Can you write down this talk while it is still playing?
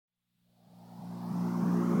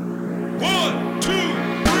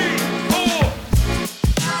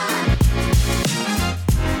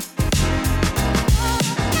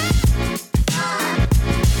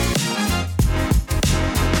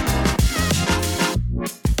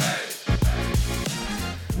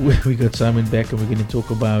We got Simon back, and we're going to talk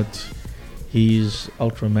about his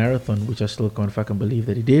ultra marathon, which I still can't fucking believe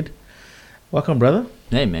that he did. Welcome, brother.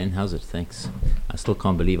 Hey, man, how's it? Thanks. I still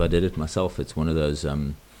can't believe I did it myself. It's one of those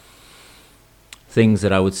things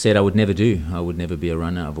that I would never do. I would never be a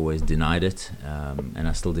runner. I've always denied it, and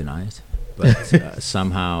I still deny it. But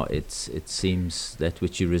somehow it seems that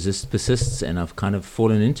which you resist persists, and I've kind of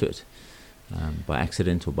fallen into it by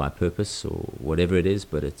accident or by purpose or whatever it is.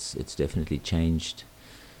 But it's definitely changed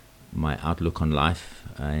my outlook on life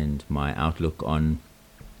and my outlook on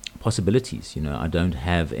possibilities. You know, I don't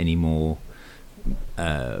have any more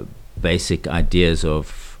basic ideas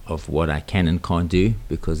of what I can and can't do,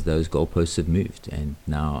 because those goalposts have moved, and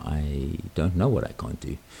now I don't know what I can't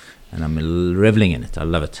do, and I'm reveling in it. I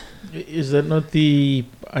love it. Is that not the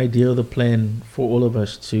idea or the plan for all of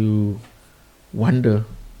us, to wonder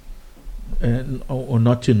or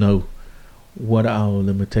not to know what our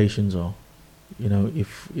limitations are? You know,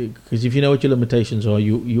 because if you know what your limitations are,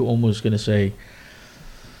 you're almost going to say,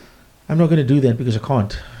 I'm not going to do that because I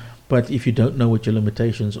can't. But if you don't know what your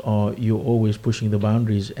limitations are, you're always pushing the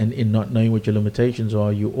boundaries. And in not knowing what your limitations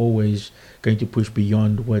are, you're always going to push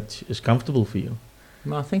beyond what is comfortable for you.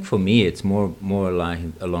 Well, I think for me, it's more like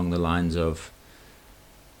along the lines of,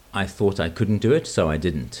 I thought I couldn't do it, so I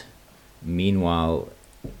didn't. Meanwhile,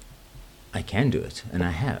 I can do it, and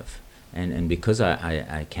I have. And because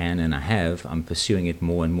I can and I have, I'm pursuing it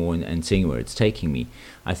more and more and seeing where it's taking me.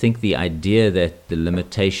 I think the idea that the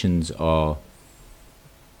limitations are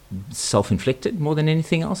self-inflicted more than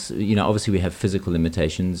anything else. You know, obviously we have physical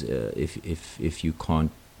limitations. If you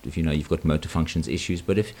can't, if you know you've got motor functions issues,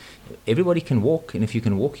 but if everybody can walk, and if you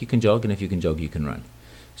can walk, you can jog, and if you can jog, you can run.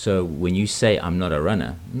 So when you say I'm not a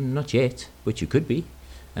runner, not yet, but you could be,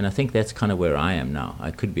 and I think that's kind of where I am now.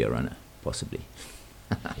 I could be a runner, possibly.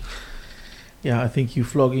 Yeah, I think you're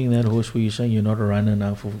flogging that horse where you're saying you're not a runner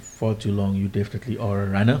now for far too long. You definitely are a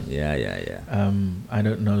runner. Yeah. I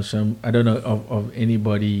don't know of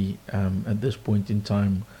anybody at this point in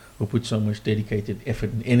time who put so much dedicated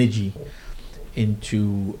effort and energy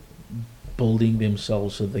into building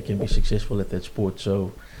themselves so they can be successful at that sport.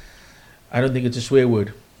 So I don't think it's a swear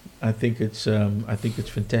word. I think it's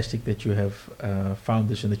fantastic that you have found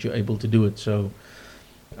this and that you're able to do it. So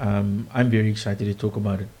I'm very excited to talk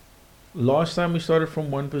about it. Last time we started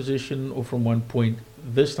from one position or from one point.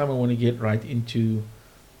 This time I want to get right into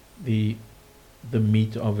the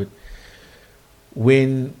meat of it.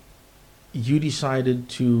 When you decided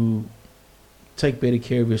to take better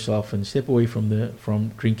care of yourself and step away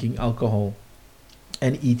from drinking alcohol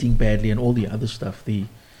and eating badly and all the other stuff, the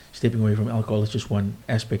stepping away from alcohol is just one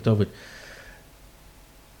aspect of it.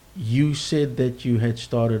 You said that you had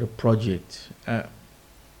started a project.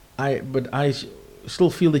 I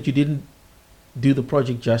still feel that you didn't do the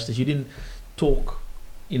project justice. You didn't talk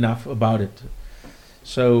enough about it.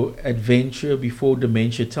 So, adventure before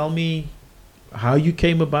dementia. Tell me how you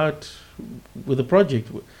came about with the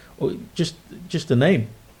project, or just the name.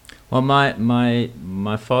 Well,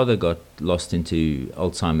 my father got lost into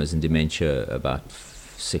Alzheimer's and dementia about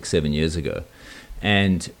 6-7 years ago,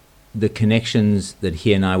 and the connections that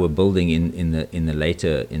he and I were building in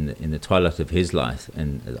the twilight of his life,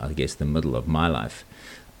 and I guess the middle of my life,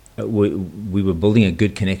 we were building a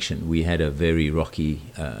good connection. We had a very rocky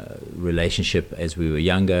relationship as we were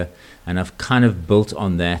younger, and I've kind of built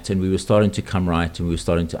on that, and we were starting to come right, and we were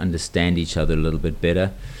starting to understand each other a little bit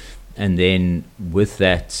better. And then with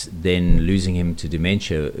that, then losing him to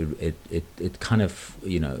dementia, it kind of,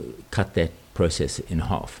 you know, cut that process in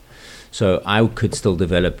half. So I could still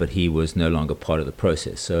develop, but he was no longer part of the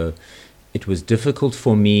process. So it was difficult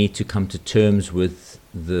for me to come to terms with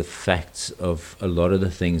the facts of a lot of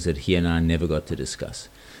the things that he and I never got to discuss.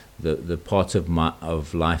 The parts of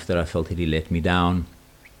life that I felt that he let me down,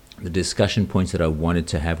 the discussion points that I wanted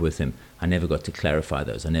to have with him, I never got to clarify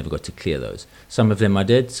those. I never got to clear those. Some of them I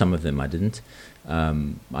did, some of them I didn't.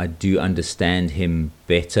 I do understand him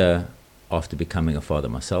better after becoming a father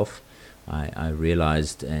myself. I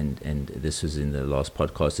realized, and this was in the last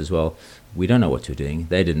podcast as well, we don't know what we're doing.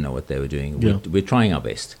 They didn't know what they were doing. Yeah. We're trying our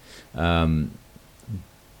best. But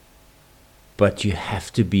you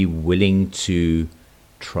have to be willing to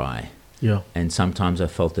try. Yeah. And sometimes I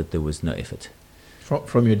felt that there was no effort.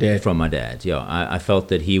 From your dad? From my dad, yeah. I felt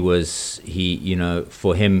that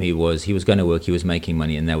for him, he was going to work, he was making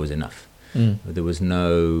money, and that was enough. There was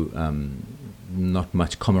not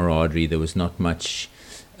much camaraderie, there was not much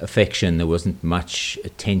affection, there wasn't much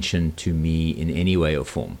attention to me in any way or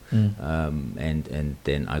form. And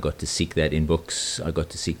then I got to seek that in books, I got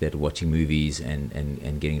to seek that watching movies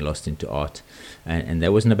and getting lost into art. And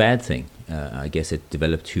that wasn't a bad thing. I guess it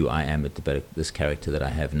developed who I am. It developed this character that I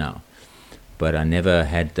have now. But I never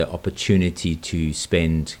had the opportunity to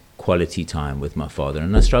spend quality time with my father,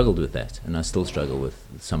 and I struggled with that, and I still struggle with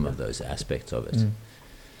some of those aspects of it.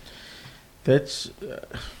 That's,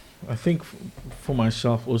 I think, for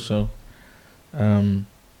myself also. I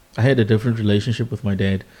had a different relationship with my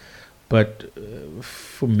dad, but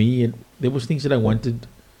for me, there was things that I wanted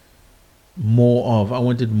more of. I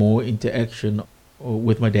wanted more interaction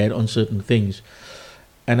with my dad on certain things,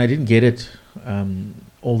 and I didn't get it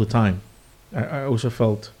all the time. I also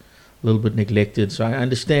felt a little bit neglected. So I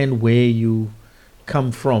understand where you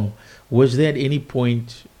come from. Was there at any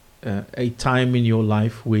point a time in your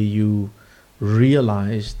life where you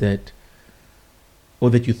realized that, or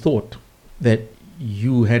that you thought that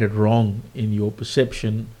you had it wrong in your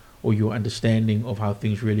perception or your understanding of how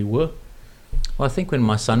things really were? Well, I think when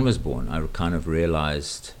my son was born, I kind of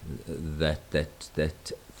realized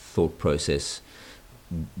that thought process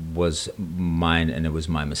was mine, and it was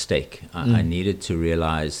my mistake. I needed to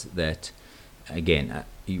realize that, again,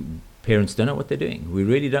 parents don't know what they're doing. We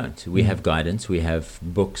really don't. We have guidance, we have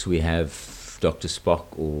books, we have Dr. Spock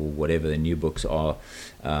or whatever the new books are.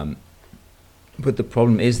 But the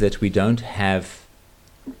problem is that you don't have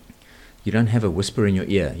a whisper in your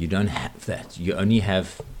ear. You don't have that. You only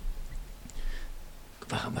have,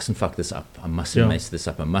 I mustn't fuck this up. I mustn't mess this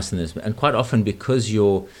up. I mustn't this. And quite often, because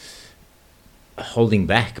you're holding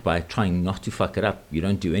back by trying not to fuck it up, you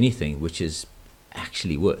don't do anything, which is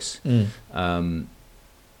actually worse.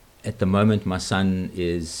 At the moment, my son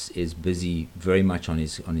is busy very much on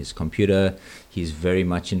his computer. He's very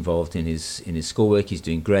much involved in his schoolwork. He's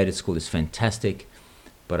doing great at school. It's fantastic,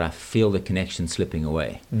 but I feel the connection slipping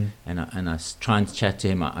away. And I try and chat to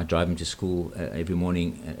him. I drive him to school every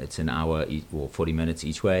morning. It's an hour or 40 minutes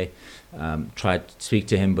each way. Try to speak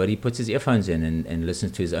to him, but he puts his earphones in and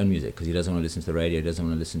listens to his own music because he doesn't want to listen to the radio. He doesn't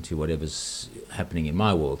want to listen to whatever's happening in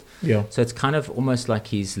my world. So it's kind of almost like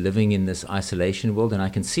he's living in this isolation world, and I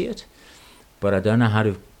can see it, but I don't know how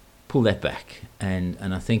to pull that back. And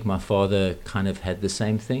I think my father kind of had the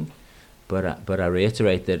same thing. But I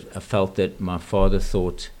reiterate that I felt that my father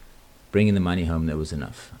thought bringing the money home, that was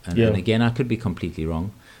enough. And again, I could be completely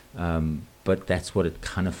wrong, but that's what it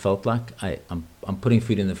kind of felt like. I'm putting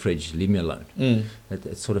food in the fridge, leave me alone.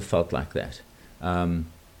 It sort of felt like that.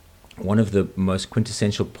 One of the most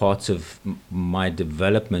quintessential parts of my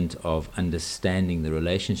development of understanding the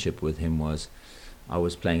relationship with him was I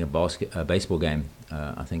was playing a baseball game,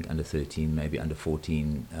 I think under 13, maybe under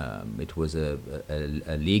 14. It was a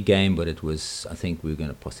league game, but it was, I think we were going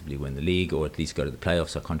to possibly win the league or at least go to the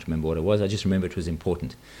playoffs. I can't remember what it was. I just remember it was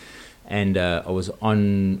important. And I was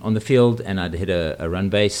on the field, and I'd hit a run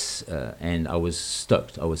base, and I was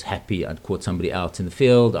stoked. I was happy. I'd caught somebody out in the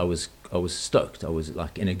field. I was stoked. I was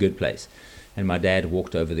like in a good place. And my dad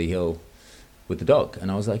walked over the hill with the dog, and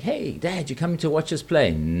I was like, "Hey, Dad, you coming to watch us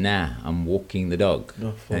play?" "Nah, I'm walking the dog."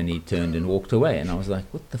 And he turned and walked away, and I was like,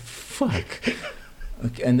 "What the fuck?"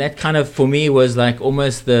 Okay, and that kind of, for me, was like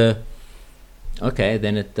almost okay,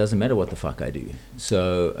 then it doesn't matter what the fuck I do.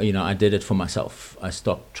 So, I did it for myself. I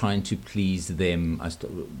stopped trying to please them.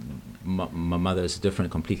 My mother is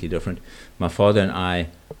different, completely different. My father and I,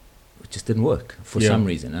 it just didn't work for some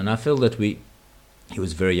reason. And I feel that he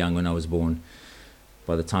was very young when I was born.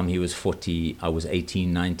 By the time he was 40, I was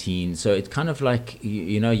 18, 19. So it's kind of like,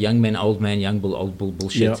 young man, old man, young bull, old bull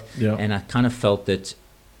bullshit. And I kind of felt that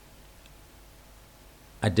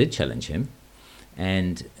I did challenge him.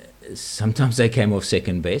 And sometimes I came off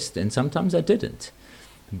second best, and sometimes I didn't.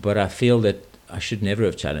 But I feel that I should never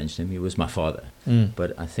have challenged him. He was my father.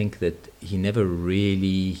 But I think that he never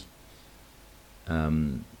really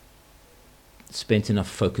spent enough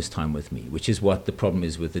focus time with me, which is what the problem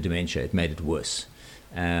is with the dementia. It made it worse.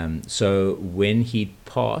 So when he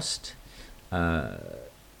passed,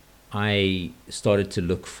 I started to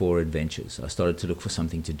look for adventures. I started to look for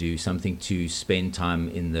something to do, something to spend time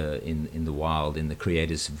in the wild, in the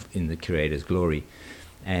creator's glory,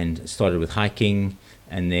 and started with hiking,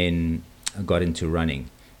 and then I got into running.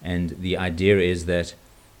 And the idea is that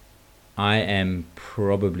I am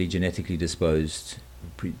probably genetically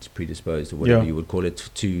predisposed, or whatever you would call it,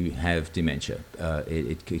 to have dementia.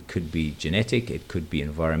 It could be genetic, it could be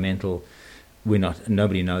environmental.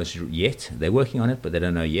 Nobody knows yet. They're working on it, but they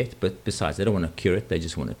don't know yet. But besides, they don't want to cure it, they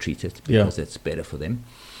just want to treat it because it's better for them.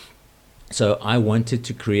 So I wanted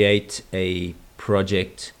to create a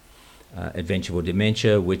project, Adventure for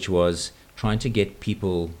Dementia, which was trying to get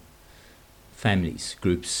people, families,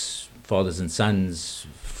 groups, fathers and sons,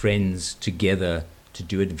 friends together to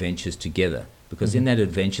do adventures together. Because in that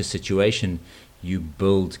adventure situation, you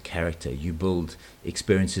build character, you build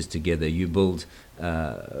experiences together, you build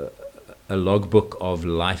a logbook of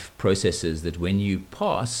life processes that when you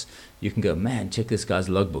pass, you can go, man, check this guy's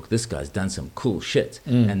logbook. This guy's done some cool shit.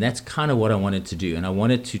 And that's kind of what I wanted to do. And I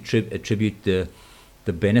wanted to attribute the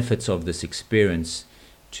benefits of this experience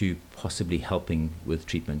to possibly helping with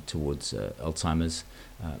treatment towards Alzheimer's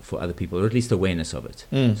for other people, or at least awareness of it.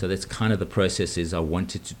 So that's kind of the process. Is I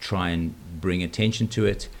wanted to try and bring attention to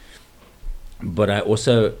it. But I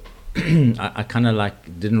also, I kind of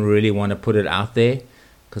like didn't really want to put it out there,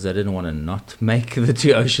 because I didn't want to not make the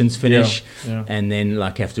Two Oceans finish and then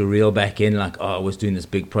like have to reel back in like, oh, I was doing this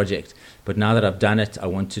big project. But now that I've done it, I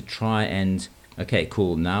want to try and, okay,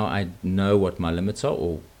 cool. Now I know what my limits are,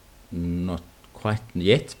 or not quite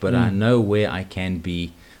yet, but I know where I can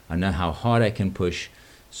be. I know how hard I can push.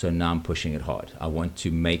 So now I'm pushing it hard. I want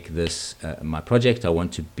to make this my project. I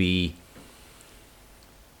want to be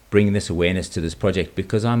bringing this awareness to this project,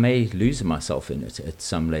 because I may lose myself in it at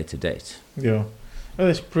some later date. Yeah. Oh,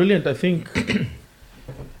 that's brilliant. I think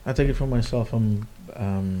I take it from myself. I'm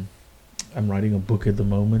writing a book at the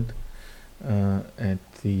moment at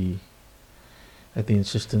the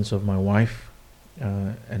insistence of my wife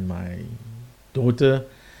and my daughter,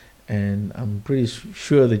 and I'm pretty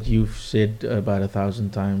sure that you've said about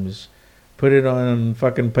 1,000 times, put it on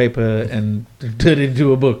fucking paper and turn it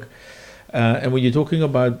into a book. And when you're talking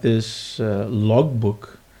about this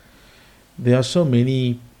logbook, there are so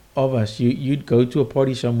many of us. You'd go to a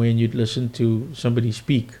party somewhere and you'd listen to somebody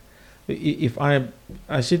speak. If I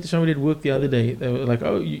said to somebody at work the other day, they were like,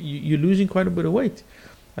 oh, you're losing quite a bit of weight.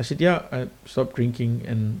 I said, yeah, I stopped drinking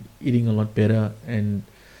and eating a lot better and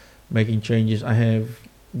making changes. I have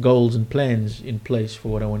goals and plans in place for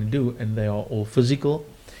what I want to do, and they are all physical,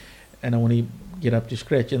 and I want to get up to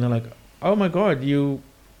scratch. And they're like, oh my God, you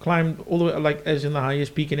climbed all the way, like as in the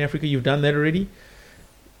highest peak in Africa, you've done that already?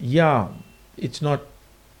 Yeah, it's not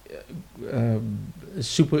a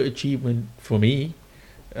super achievement for me.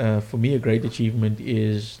 For me, a great achievement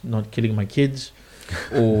is not killing my kids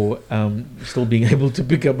or still being able to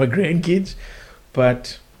pick up my grandkids.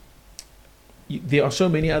 But there are so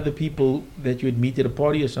many other people that you would meet at a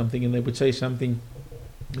party or something, and they would say something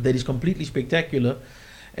that is completely spectacular,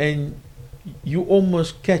 and you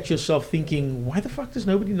almost catch yourself thinking, why the fuck does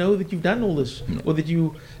nobody know that you've done all this, or that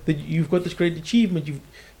you've got this great achievement?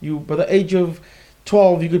 You by the age of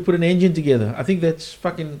 12 you could put an engine together. I think that's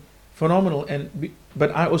fucking phenomenal.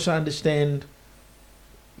 But I also understand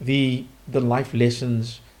the life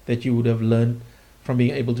lessons that you would have learned from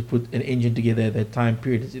being able to put an engine together at that time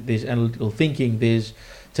period. There's analytical thinking, there's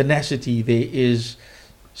tenacity, there is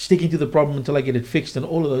sticking to the problem until I get it fixed, and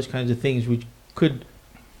all of those kinds of things which could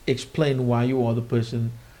explain why you are the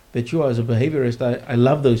person that you are as a behaviorist. I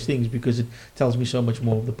love those things because it tells me so much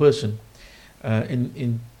more of the person.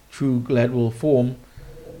 In true Gladwell form,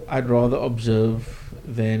 I'd rather observe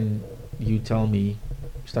than you tell me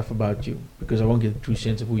stuff about you, because I won't get a true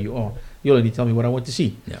sense of who you are. You'll only tell me what I want to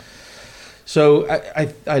see. Yeah. So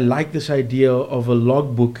I like this idea of a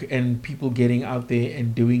logbook and people getting out there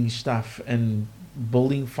and doing stuff and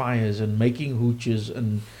building fires and making hooches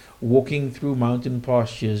and walking through mountain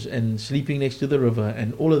pastures and sleeping next to the river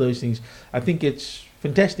and all of those things. I think it's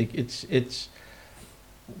fantastic. It's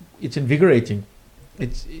invigorating.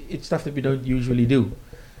 It's stuff that we don't usually do.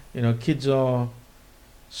 You know, kids are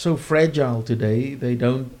so fragile today. They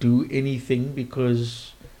don't do anything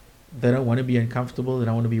because they don't want to be uncomfortable. They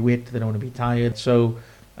don't want to be wet. They don't want to be tired. So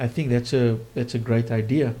I think that's a great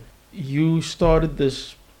idea. You started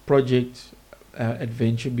this project,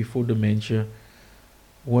 Adventure Before Dementia.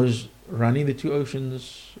 Was running the Two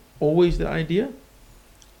Oceans always the idea?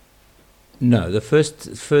 No, the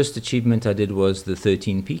first achievement I did was the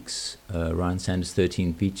 13 Peaks, Ryan Sanders'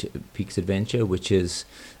 13 Peaks Adventure, which is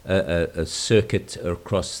a circuit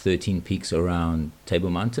across 13 peaks around Table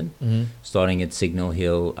Mountain, starting at Signal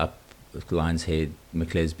Hill, up Lion's Head,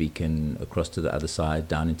 McClare's Beacon, across to the other side,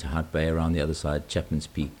 down into Hart Bay, around the other side, Chapman's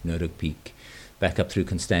Peak, Noordhoek Peak, back up through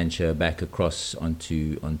Constantia, back across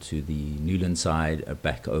onto the Newland side,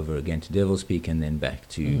 back over again to Devil's Peak, and then back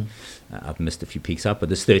to, I've missed a few peaks up, but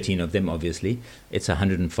there's 13 of them, obviously. It's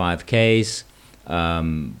 105 Ks.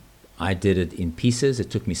 I did it in pieces. It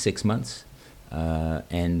took me 6 months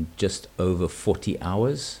and just over 40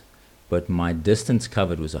 hours. But my distance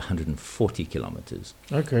covered was 140 kilometers.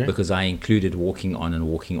 Okay. Because I included walking on and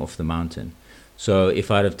walking off the mountain. So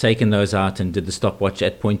if I'd have taken those out and did the stopwatch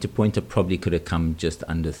at point to point, I probably could have come just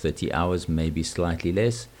under 30 hours, maybe slightly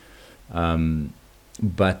less.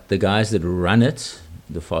 But the guys that run it,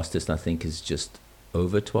 the fastest I think is just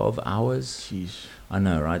over 12 hours. Jeez. I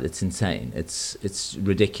know, right? It's insane. It's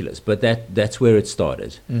ridiculous. But that's where it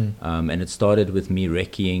started. And it started with me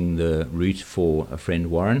recceing the route for a friend,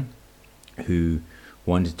 Warren, who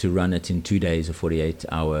wanted to run it in 2 days, a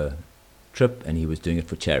 48-hour trip, and he was doing it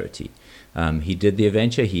for charity. He did the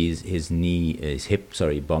adventure. His hip,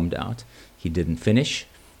 bombed out. He didn't finish,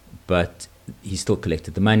 but he still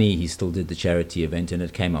collected the money. He still did the charity event, and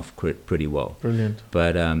it came off pretty well. Brilliant.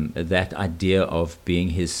 But that idea of being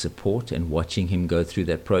his support and watching him go through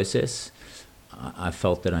that process, I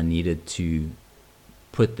felt that I needed to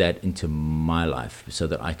put that into my life so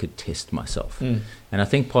that I could test myself. And I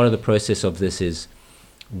think part of the process of this is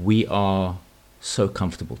we are so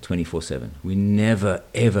comfortable 24/7. We never,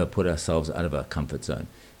 ever put ourselves out of our comfort zone.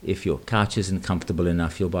 If your couch isn't comfortable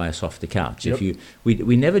enough, you'll buy a softer couch. Yep.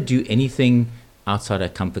 We never do anything outside our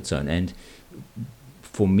comfort zone. And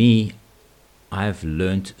for me, I've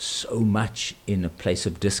learned so much in a place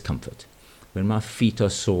of discomfort. When my feet are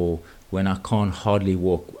sore, when I can't hardly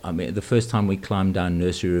walk. I mean, the first time we climbed down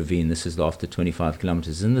Nursery Ravine, this is after 25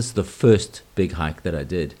 kilometers, and this is the first big hike that I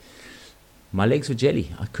did. My legs were jelly.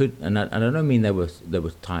 I don't mean they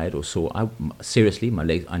were tired or sore. Seriously, my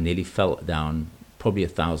legs, I nearly fell down probably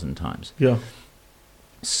 1,000 times. Yeah.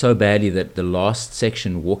 So badly that the last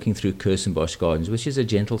section, walking through Kirstenbosch Gardens, which is a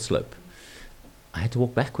gentle slope, I had to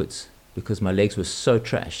walk backwards because my legs were so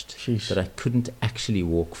trashed that I couldn't actually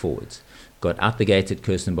walk forwards. Got out the gate at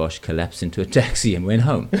Kirstenbosch, collapsed into a taxi and went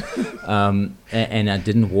home. And I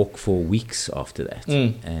didn't walk for weeks after that.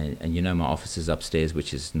 And you know, my office is upstairs,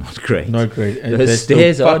 which is not great. Not great. Those That's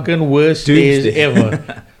stairs the fucking worst stairs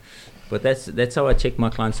ever. But that's how I check my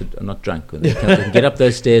clients are not drunk. When they can get up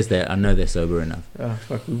those stairs, I know they're sober enough.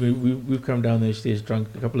 Fuck, we've come down those stairs drunk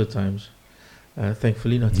a couple of times.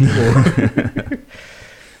 Thankfully, not anymore.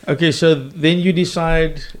 Okay, so then you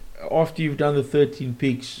decide, after you've done the 13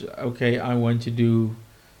 peaks, okay, I want to do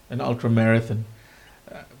an ultra marathon.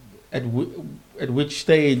 At which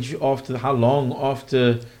stage, how long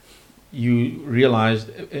after you realized,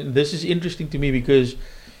 and this is interesting to me because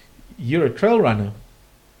you're a trail runner.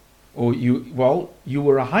 Or you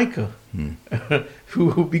were a hiker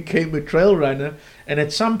who became a trail runner, and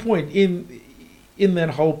at some point in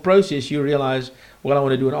that whole process, you realize, well, I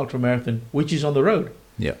want to do an ultra marathon, which is on the road.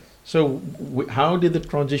 Yeah. So how did the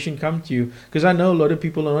transition come to you? Because I know a lot of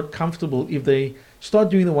people are not comfortable if they start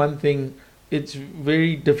doing the one thing. It's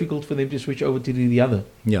very difficult for them to switch over to do the other.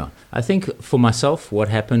 Yeah, I think for myself, what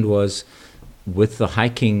happened was with the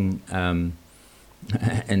hiking.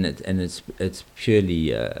 And it's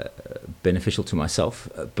purely beneficial to myself.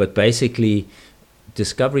 But basically,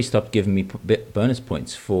 Discovery stopped giving me bonus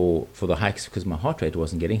points for the hikes because my heart rate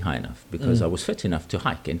wasn't getting high enough because I was fit enough to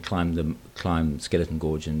hike and climb Skeleton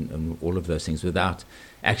Gorge and all of those things without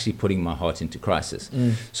actually putting my heart into crisis.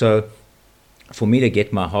 So for me to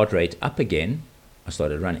get my heart rate up again, I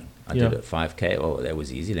started running. I did a 5K. Oh, that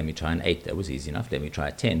was easy. Let me try an 8. That was easy enough. Let me try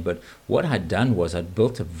a 10. But what I'd done was I'd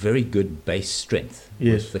built a very good base strength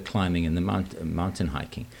with the climbing and the mountain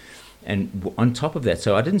hiking. And on top of that,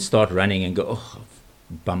 so I didn't start running and go, oh,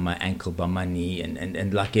 bum my ankle, bum my knee,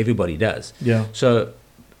 and like everybody does. Yeah. So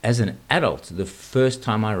as an adult, the first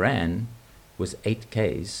time I ran was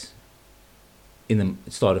 8Ks in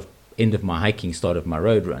the end of my hiking, start of my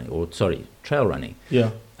road running, trail running.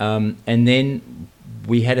 Yeah. And then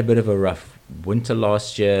we had a bit of a rough winter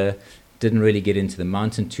last year, didn't really get into the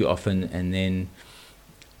mountain too often, and then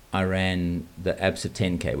I ran the Absa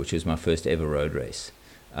 10K, which was my first ever road race.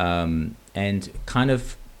 And kind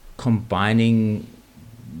of combining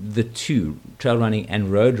the two, trail running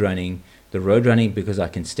and road running, the road running because I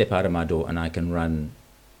can step out of my door and I can run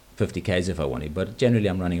 50 Ks if I want to, but generally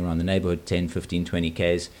I'm running around the neighborhood 10, 15, 20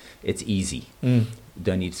 Ks. It's easy. You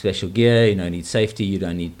don't need special gear, you don't need safety, you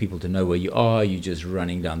don't need people to know where you are, you're just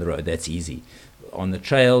running down the road. That's easy. On the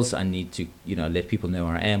trails, I need to let people know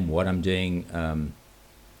where I am, what I'm doing,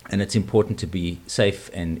 and it's important to be safe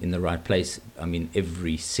and in the right place. I mean,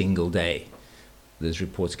 every single day there's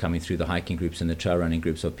reports coming through the hiking groups and the trail running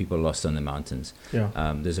groups of people lost on the mountains.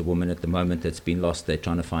 There's a woman at the moment that's been lost. They're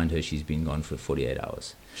trying to find her. She's been gone for 48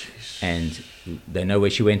 hours. Jeez. And they know where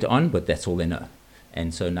she went on, but that's all they know.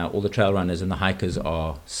 And so now all the trail runners and the hikers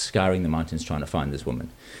are scouring the mountains trying to find this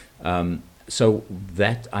woman. So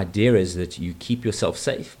that idea is that you keep yourself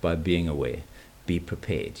safe by being aware, be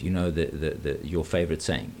prepared. You know, your favorite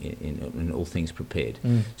saying, in all things prepared.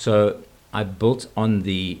 So I built on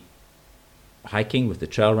the hiking with the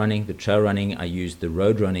trail running. The trail running, I used the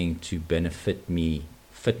road running to benefit me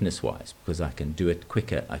fitness-wise because I can do it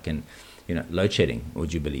quicker. I can, load shedding,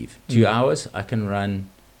 would you believe? 2 hours, I can run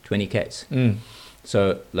 20 Ks.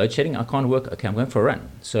 So load shedding, I can't work. Okay, I'm going for a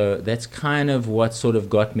run. So that's kind of what sort of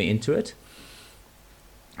got me into it.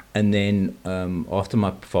 And then after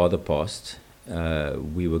my father passed,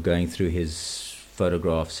 we were going through his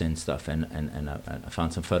photographs and stuff, and I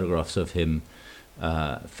found some photographs of him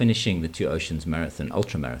finishing the Two Oceans Marathon,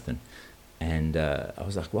 ultra marathon. And I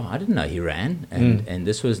was like, wow, I didn't know he ran. And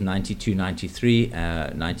this was 92, 93.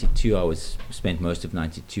 92, I spent most of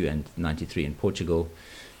 92 and 93 in Portugal.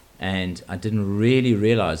 And I didn't really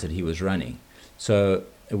realize that he was running. So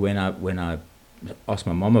when I asked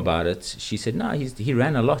my mom about it, she said, no, he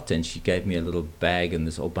ran a lot. And she gave me a little bag and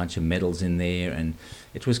there's a whole bunch of medals in there. And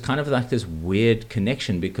it was kind of like this weird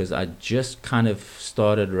connection because I just kind of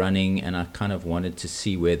started running and I kind of wanted to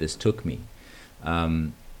see where this took me.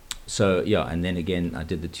 So, yeah, and then again, I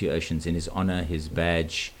did the Two Oceans in his honor. His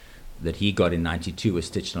badge that he got in 92 was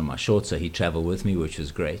stitched on my shorts, so he traveled with me, which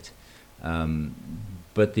was great.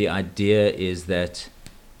 But the idea is that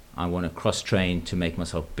I want to cross-train to make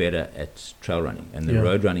myself better at trail running. And the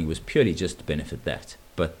road running was purely just to benefit that.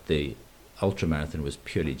 But the ultramarathon was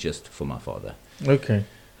purely just for my father. Okay.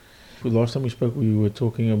 The last time we spoke, we were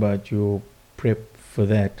talking about your prep for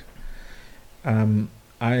that.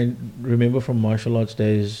 I remember from martial arts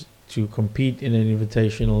days, to compete in an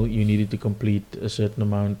invitational, you needed to complete a certain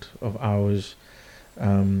amount of hours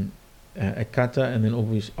at kata, and then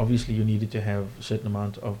obviously you needed to have a certain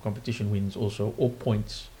amount of competition wins also, or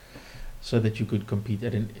points, so that you could compete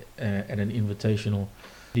at an invitational.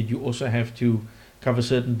 Did you also have to cover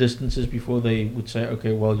certain distances before they would say,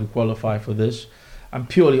 okay, well, you qualify for this? I'm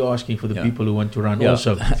purely asking for the people who want to run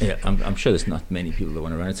also. Yeah, I'm sure there's not many people that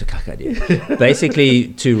want to run. It's a cack idea. Basically,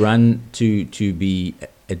 to run, to be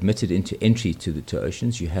admitted into entry to the Two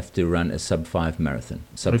Oceans, you have to run a sub-5 marathon,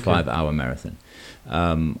 sub-5-hour marathon.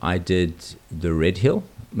 I did the Red Hill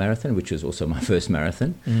Marathon, which was also my first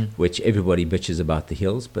marathon, which everybody bitches about the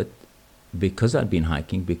hills, but because I'd been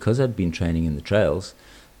hiking, because I'd been training in the trails,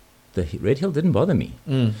 the Red Hill didn't bother me.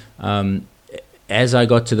 As I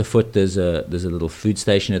got to the foot, there's a little food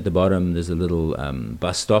station at the bottom. There's a little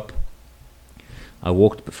bus stop. I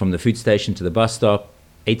walked from the food station to the bus stop,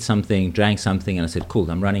 ate something, drank something, and I said,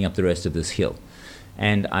 cool, I'm running up the rest of this hill.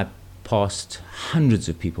 And I passed hundreds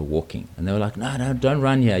of people walking. And they were like, no, don't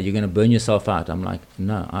run here. You're going to burn yourself out. I'm like,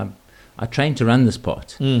 no, I trained to run this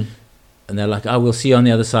part. And they're like, oh, we'll see you on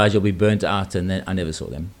the other side. You'll be burnt out. And then I never saw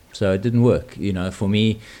them. So it didn't work. You know, for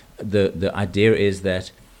me, the idea is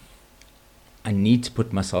that I need to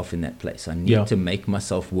put myself in that place. I need to make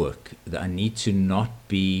myself work. I need to not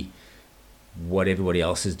be what everybody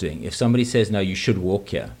else is doing. If somebody says, no, you should walk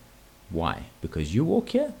here. Why? Because you walk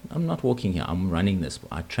here? I'm not walking here. I'm running this.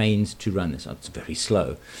 I trained to run this. It's very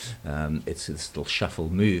slow. It's a little shuffle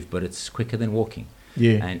move, but it's quicker than walking.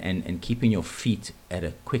 Yeah. And keeping your feet at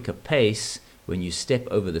a quicker pace, when you step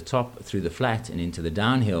over the top through the flat and into the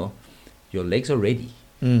downhill, your legs are ready.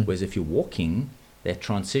 Whereas if you're walking, that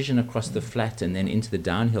transition across the flat and then into the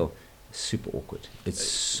downhill, super awkward. It's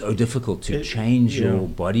so difficult to change your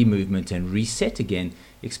body movement and reset again,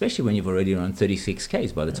 especially when you've already run 36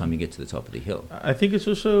 Ks by the time you get to the top of the hill. I think it's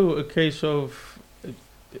also a case of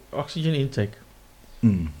oxygen intake.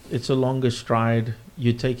 It's a longer stride.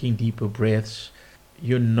 You're taking deeper breaths.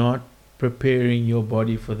 You're not preparing your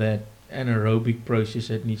body for that anaerobic process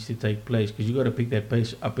that needs to take place, because you got to pick that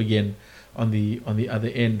pace up again on the other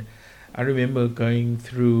end. I remember going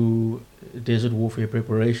through desert warfare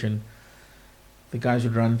preparation. The guys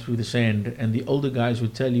would run through the sand, and the older guys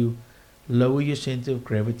would tell you, lower your center of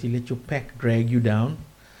gravity, let your pack drag you down,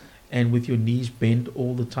 and with your knees bent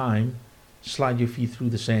all the time, slide your feet through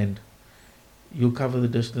the sand. You'll cover the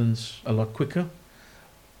distance a lot quicker,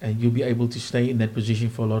 and you'll be able to stay in that position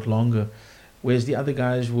for a lot longer. Whereas the other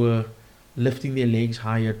guys were lifting their legs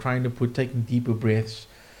higher, taking deeper breaths.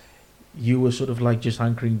 You were sort of like just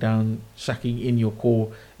hunkering down, sucking in your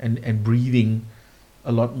core and breathing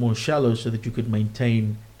a lot more shallow so that you could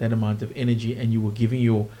maintain that amount of energy, and you were giving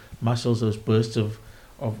your muscles those bursts of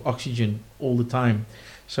oxygen all the time.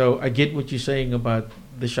 So I get what you're saying about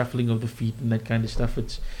the shuffling of the feet and that kind of stuff.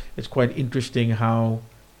 It's quite interesting how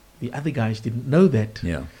the other guys didn't know that.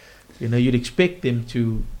 Yeah. You know, you'd expect them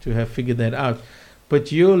to have figured that out.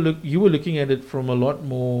 But you were looking at it from a lot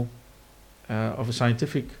more of a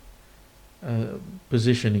scientific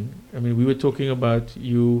positioning. I mean, we were talking about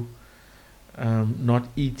you not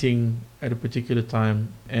eating at a particular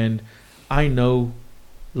time, and I know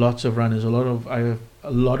lots of runners. I have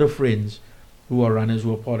a lot of friends who are runners,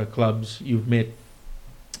 who are part of clubs. You've met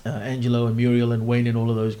Angelo and Muriel and Wayne and all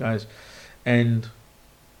of those guys, and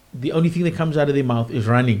the only thing that comes out of their mouth is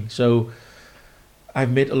running. So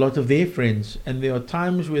I've met a lot of their friends, and there are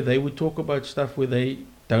times where they would talk about stuff where they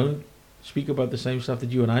don't speak about the same stuff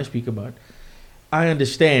that you and I speak about. I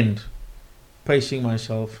understand pacing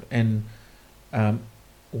myself and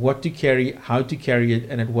what to carry, how to carry it,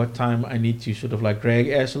 and at what time I need to sort of like drag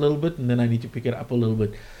ass a little bit, and then I need to pick it up a little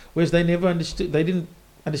bit. Whereas they never understood, they didn't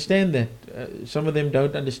understand that. Some of them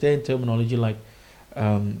don't understand terminology like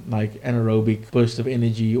anaerobic burst of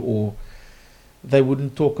energy, or they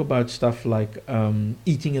wouldn't talk about stuff like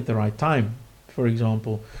eating at the right time, for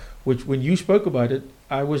example, which when you spoke about it,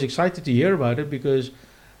 I was excited to hear about it, because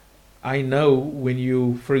I know when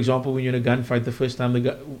you, for example, when you're in a gunfight, the first time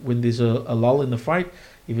when there's a lull in the fight,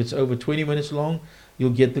 if it's over 20 minutes long,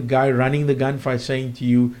 you'll get the guy running the gunfight saying to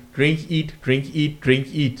you, drink, eat, drink, eat, drink,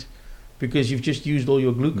 eat, because you've just used all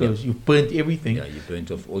your glucose. You've burnt everything. Yeah, you burnt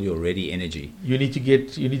off all your ready energy. You need to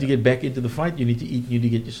get back into the fight. You need to eat. You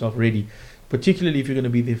need to get yourself ready, particularly if you're going to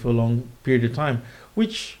be there for a long period of time,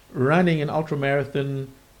 which running an ultra marathon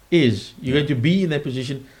is. You're going to be in that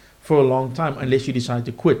position for a long time unless you decide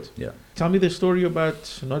to quit. Yeah. Tell me the story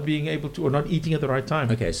about not being able to, or not eating at the right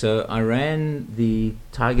time. Okay, so I ran the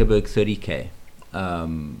Tygerberg 30K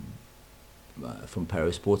from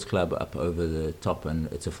Paris Sports Club up over the top,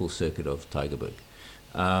 and it's a full circuit of Tygerberg.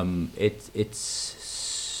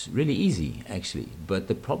 It's really easy, actually, but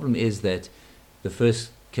the problem is that the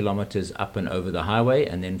first kilometers up and over the highway,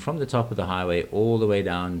 and then from the top of the highway all the way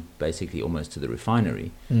down, basically almost to the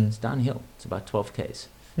refinery, it's downhill. It's about 12 Ks.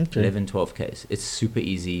 Okay. 11, 12 Ks. It's super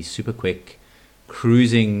easy, super quick,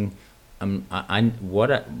 cruising.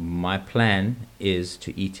 My plan is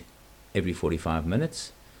to eat every 45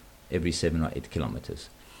 minutes, every 7 or 8 kilometers.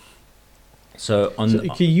 So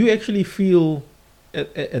can you actually feel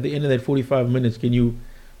at the end of that 45 minutes? Can you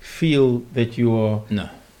feel that you are? No.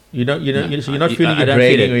 You don't. You know. No, So you're not feeling I it don't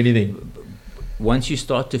dragging feel it. or anything. Once you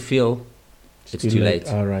start to feel, it's too late.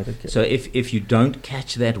 All right. Okay. So if you don't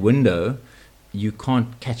catch that window, you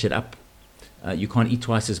can't catch it up. You can't eat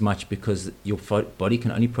twice as much because your body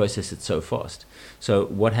can only process it so fast. So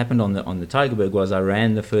what happened on the Tygerberg was I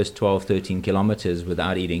ran the first 12, 13 kilometers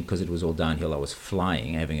without eating because it was all downhill. I was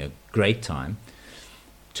flying, having a great time.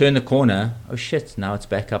 Turn the corner, oh shit, now it's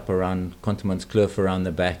back up around Contemantskloof, around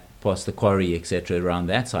the back, past the quarry, etc., around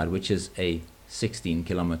that side, which is a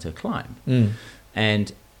 16-kilometer climb.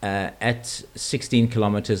 And at 16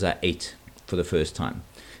 kilometers, I ate for the first time.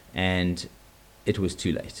 And it was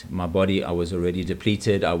too late. My body, I was already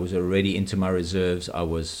depleted. I was already into my reserves. I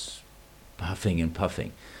was puffing and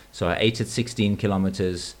puffing. So I ate at 16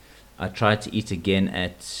 kilometers. I tried to eat again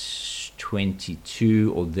at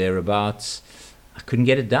 22 or thereabouts. I couldn't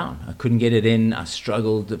get it down. I couldn't get it in. I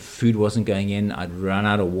struggled. The food wasn't going in. I'd run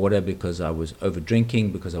out of water because I was over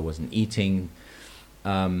drinking, because I wasn't eating.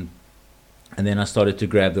 And then I started to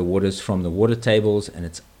grab the waters from the water tables, and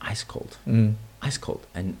it's ice cold. Ice cold,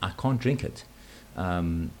 and I can't drink it.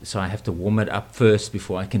 So I have to warm it up first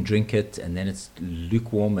before I can drink it, and then it's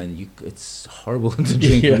lukewarm, and it's horrible to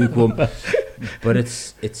drink lukewarm. But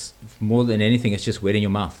it's more than anything, it's just wet in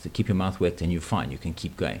your mouth, to keep your mouth wet, and you're fine. You can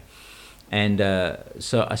keep going. And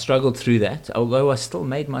so I struggled through that, although I still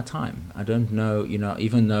made my time. I don't know,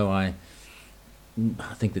 even though I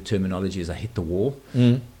think the terminology is I hit the wall,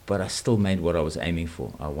 but I still made what I was aiming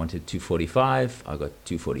for. I wanted 245, I got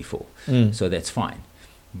 244. So that's fine.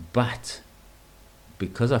 But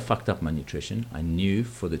because I fucked up my nutrition, I knew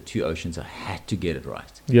for the two oceans I had to get it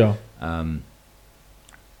right. Yeah. And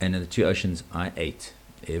in the two oceans, I ate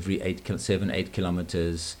every 7, 8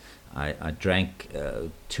 kilometers. I drank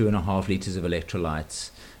 2.5 liters of electrolytes.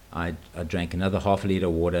 I drank another half a liter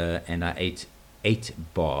of water, and I ate 8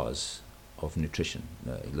 bars of nutrition,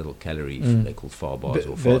 little calorie, they're called far bars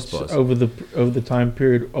or fast bars. Over the time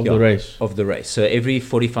period of the race. Of the race. So every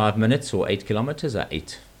 45 minutes or 8 kilometers, I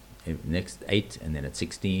ate. Next 8, and then at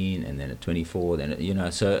 16, and then at 24,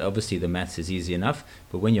 then so obviously the maths is easy enough,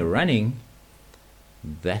 but when you're running,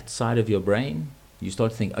 that side of your brain, you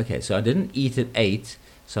start to think, okay, so I didn't eat at 8,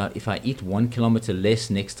 so if I eat 1 kilometer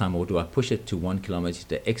less next time, or do I push it to 1 kilometer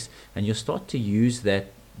to X, and you start to use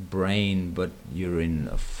that brain, but you're in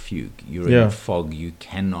a fugue, you're in a fog, you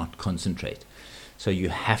cannot concentrate. So you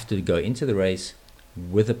have to go into the race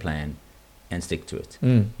with a plan and stick to it.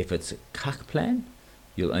 If it's a cuck plan,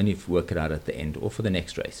 you'll only work it out at the end or for the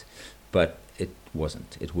next race. But it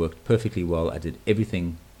wasn't. It worked perfectly well. I did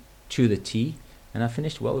everything to the T, and I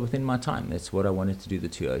finished well within my time. That's what I wanted to do the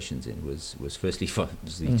two oceans in, was firstly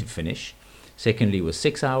to finish. Secondly was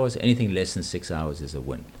 6 hours. Anything less than 6 hours is a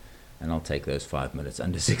win. And I'll take those 5 minutes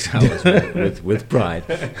under 6 hours with pride.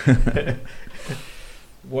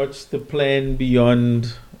 What's the plan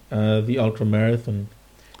beyond the ultra marathon?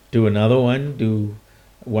 do another one? Do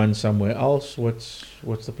one somewhere else? What's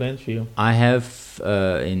the plans for you? I have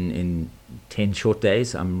in 10 short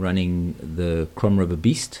days. I'm running the Crom River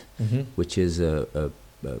Beast, which is a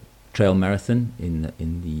trail marathon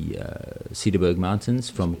in the Cedarburg Mountains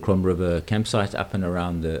from Crom River campsite up and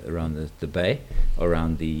around the bay,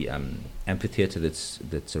 around the amphitheater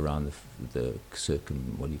that's around the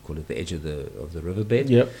what do you call it, the edge of the riverbed.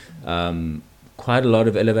 Yep. Quite a lot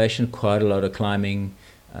of elevation, quite a lot of climbing.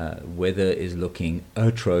 Weather is looking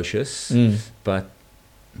atrocious, but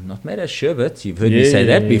not made of sherbet. You've heard me say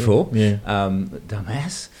that before. Yeah.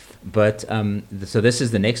 Dumbass. But so this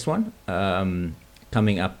is the next one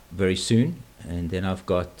coming up very soon, and then I've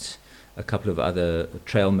got a couple of other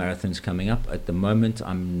trail marathons coming up. At the moment,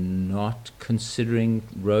 I'm not considering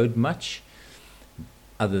road much,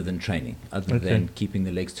 other than training, other than keeping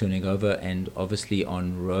the legs turning over. And obviously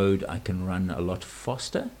on road, I can run a lot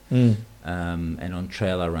faster. And on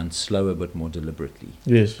trail, I run slower but more deliberately.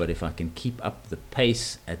 Yes. But if I can keep up the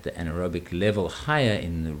pace at the anaerobic level higher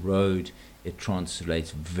in the road, it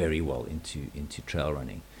translates very well into trail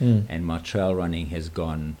running. And my trail running has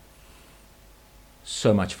gone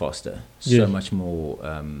so much faster, so much more.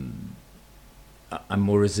 I'm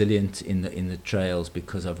more resilient in the trails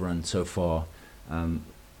because I've run so far.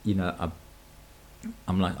 You know,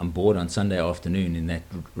 I'm bored on Sunday afternoon in that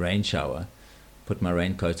rain shower. Put my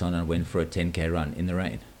raincoat on and went for a 10K run in the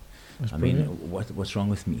rain. That's brilliant. What's wrong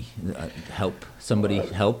with me? Help, somebody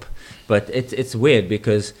help. But it's weird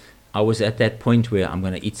because I was at that point where I'm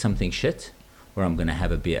going to eat something shit or I'm going to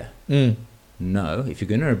have a beer. No, if you're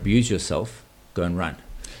going to abuse yourself, go and run.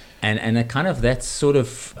 And that's sort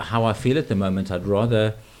of how I feel at the moment. I'd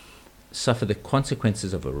rather suffer the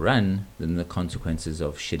consequences of a run than the consequences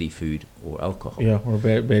of shitty food or alcohol. Yeah, or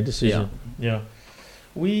a bad decision. Yeah.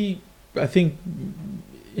 I think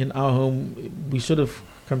in our home, we sort of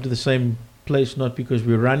come to the same place, not because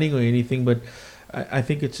we're running or anything, but I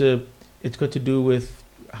think it's got to do with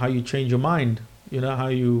how you change your mind. You know, how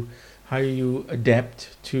you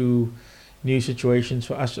adapt to new situations.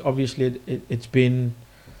 For us, obviously, it's been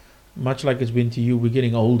much like it's been to you. We're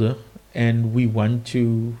getting older, and we want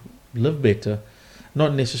to live better,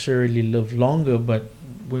 not necessarily live longer, but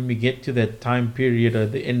when we get to that time period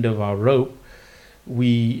at the end of our rope,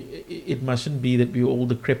 it mustn't be that we're all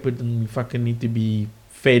decrepit and we fucking need to be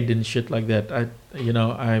fed and shit like that.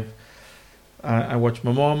 I watched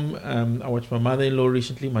my mom, I watched my mother-in-law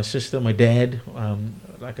recently, my sister, my dad.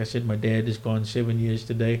 Like I said, my dad is gone 7 years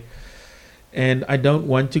today, and I don't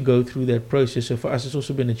want to go through that process. So for us, it's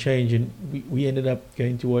also been a change, and we ended up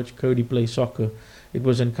going to watch Cody play soccer. It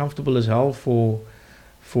was uncomfortable as hell for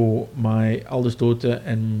my eldest daughter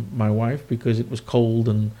and my wife because it was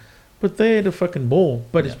cold, but they had a fucking ball.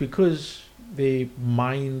 But it's because their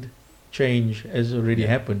mind change has already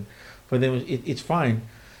happened. For them, it's fine.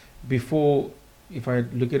 Before, if I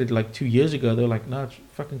look at it like 2 years ago, they were like, no, it's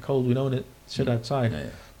fucking cold. We don't want to sit outside. Yeah.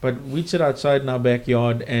 But we'd sit outside in our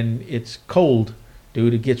backyard and it's cold.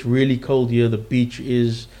 Dude, it gets really cold here. The beach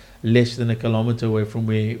is less than a kilometer away from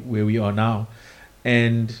where we are now.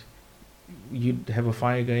 And you'd have a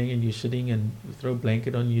fire going and you're sitting and you throw a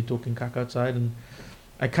blanket on and you're talking cack outside. And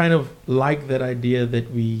I kind of like that idea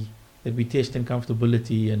that we test in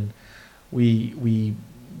comfortability, and we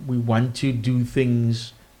want to do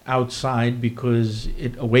things outside because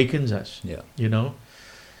it awakens us. Yeah. You know?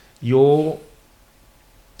 Your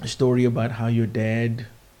story about how your dad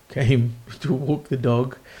came to walk the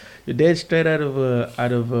dog. Your dad's straight out of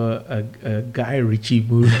a Guy Ritchie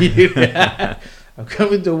movie. I'm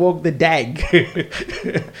coming to walk the dag.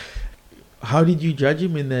 How did you judge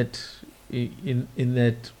him in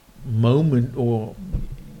that moment, or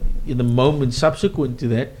in the moment subsequent to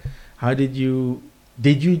that? How did you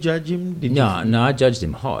judge him? No, I judged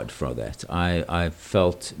him hard for that. I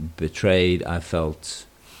felt betrayed. I felt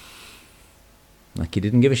like he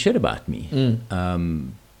didn't give a shit about me.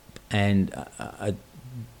 And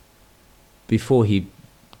before he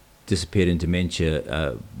disappeared in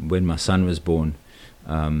dementia, when my son was born,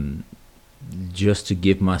 just to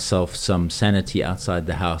give myself some sanity outside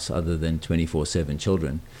the house other than 24/7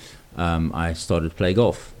 children, I started to play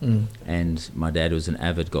golf. And my dad was an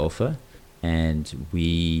avid golfer, and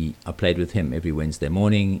I played with him every Wednesday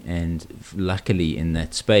morning, and luckily in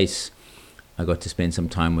that space I got to spend some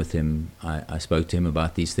time with him. I spoke to him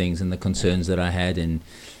about these things and the concerns that I had, and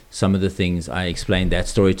some of the things I explained that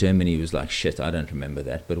story to him, and he was like, shit, I don't remember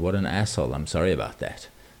that, but what an asshole, I'm sorry about that.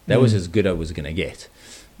 That was as good as I was going to get.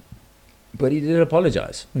 But he did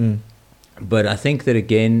apologize. But I think that,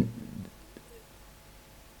 again,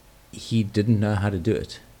 he didn't know how to do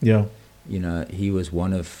it. Yeah. You know, he was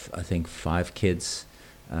one of, I think, 5 kids.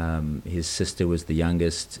 His sister was the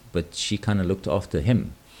youngest, but she kind of looked after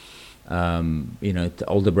him. The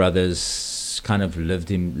older brothers kind of let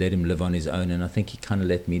him live on his own, and I think he kind of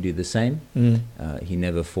let me do the same. He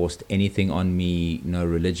never forced anything on me, no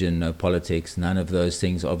religion, no politics, none of those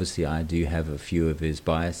things. Obviously, I do have a few of his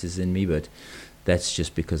biases in me, but that's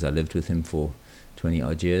just because I lived with him for 20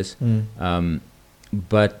 odd years.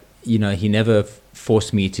 But he never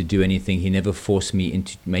forced me to do anything. He never forced me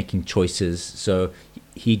into making choices. So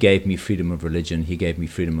he gave me freedom of religion. He gave me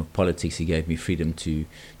freedom of politics. He gave me freedom to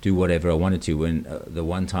do whatever I wanted to. When the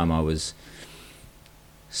one time I was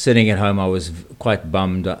sitting at home, I was quite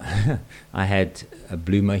bummed. I had a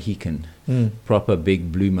blue Mohican, proper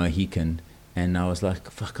big blue Mohican. And I was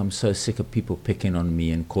like, fuck, I'm so sick of people picking on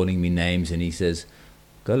me and calling me names. And he says,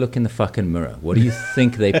 go look in the fucking mirror. What do you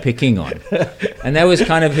think they're picking on? And that was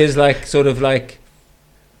kind of his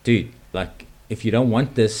dude, if you don't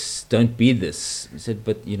want this, don't be this. He said,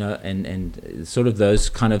 but, and sort of those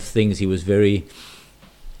kind of things. He was very,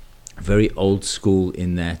 very old school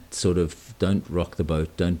in that sort of, don't rock the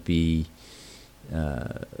boat, don't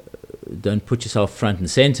put yourself front and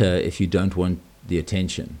center if you don't want the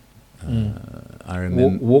attention. I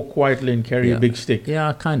remember walk quietly and carry a big stick.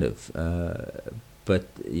 Yeah, kind of. But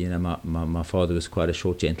my father was quite a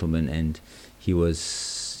short gentleman, and he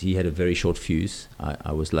had a very short fuse.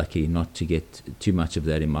 I was lucky not to get too much of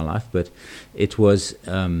that in my life, but it was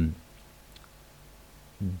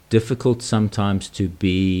difficult sometimes to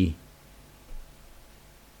be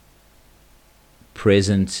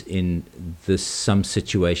present in some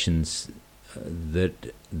situations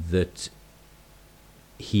that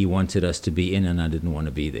he wanted us to be in, and I didn't want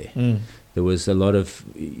to be there. There was a lot of,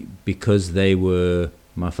 because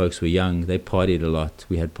my folks were young, they partied a lot.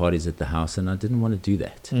 We had parties at the house, and I didn't want to do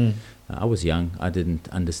that. I was young. I didn't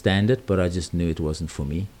understand it, but I just knew it wasn't for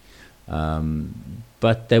me.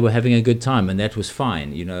 But they were having a good time, and that was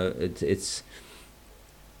fine. It's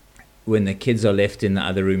when the kids are left in the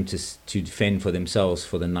other room to fend for themselves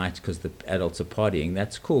for the night because the adults are partying,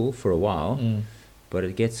 that's cool for a while. But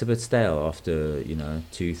it gets a bit stale after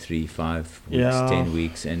 2, 3, 5 weeks, 10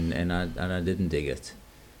 weeks, and I didn't dig it.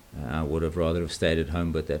 I would have rather have stayed at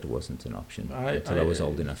home, but that wasn't an option until I was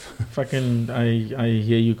old enough. I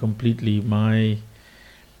hear you completely. My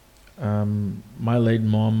late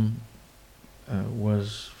mom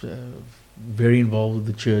was very involved with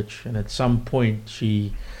the church, and at some point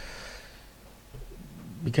she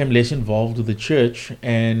became less involved with the church,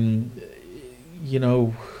 and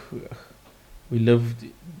we lived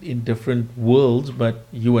in different worlds, but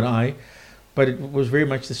it was very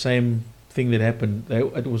much the same thing that happened.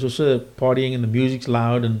 It was also partying and the music's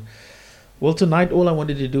loud, and tonight all I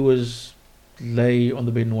wanted to do was lay on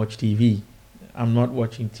the bed and watch TV. I'm not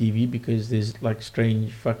watching TV because there's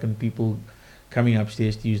strange fucking people coming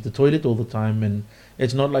upstairs to use the toilet all the time, and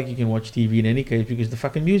it's not like you can watch TV in any case because the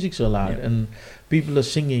fucking music's so loud and people are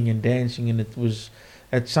singing and dancing, and it was,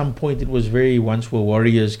 at some point, it was very once were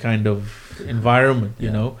warriors kind of environment, you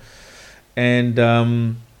know.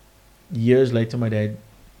 And years later, my dad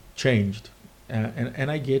changed. And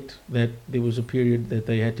I get that there was a period that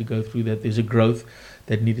they had to go through, that there's a growth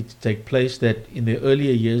that needed to take place, that in the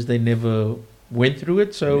earlier years, they never went through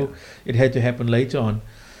it. So it had to happen later on.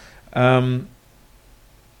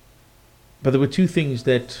 But there were two things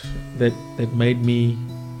that made me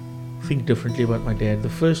think differently about my dad. The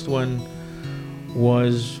first one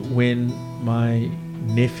was when my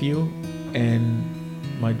nephew and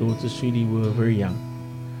my daughter Sudi were very young,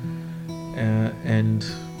 and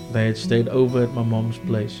they had stayed over at my mom's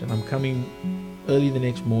place, and I'm coming early the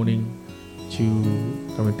next morning to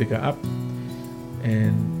come and pick her up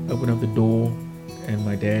and open up the door, and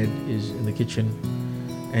my dad is in the kitchen,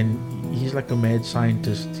 and he's like a mad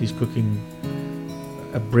scientist. He's cooking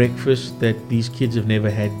a breakfast that these kids have never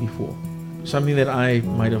had before, something that I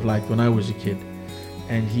might have liked when I was a kid.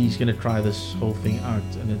 And he's going to try this whole thing out,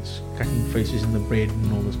 and it's cutting faces in the bread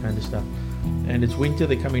and all this kind of stuff. And it's winter,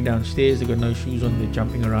 they're coming downstairs, they've got no shoes on, they're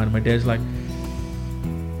jumping around. And my dad's like,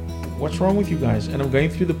 what's wrong with you guys? And I'm going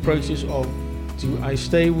through the process of, do I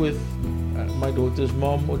stay with my daughter's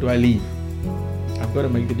mom or do I leave? I've got to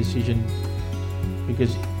make the decision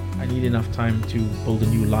because I need enough time to build a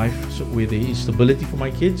new life where there is stability for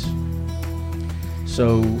my kids.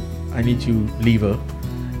 So I need to leave her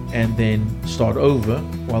and then start over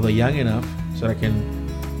while they're young enough so I can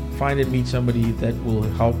find and meet somebody that will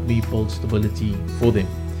help me build stability for them.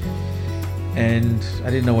 And I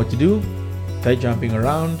didn't know what to do. They're jumping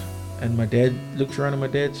around, and my dad looks around and my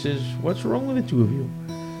dad says, what's wrong with the two of you?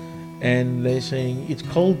 And they're saying, it's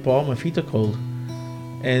cold, Pa, my feet are cold.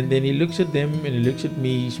 And then he looks at them and he looks at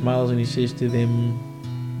me, he smiles, and he says to them,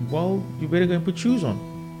 well, you better go and put shoes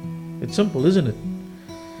on. It's simple, isn't it?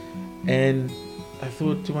 And I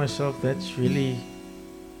thought to myself, that's really,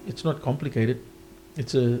 it's not complicated.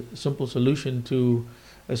 It's a simple solution to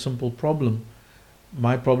a simple problem.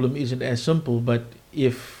 My problem isn't as simple, but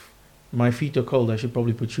if my feet are cold, I should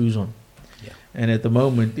probably put shoes on. Yeah. And at the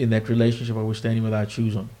moment in that relationship, I was standing without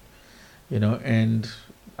shoes on, and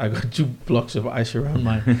I got 2 blocks of ice around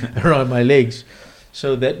my legs.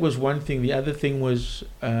 So that was one thing. The other thing was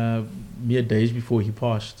mere days before he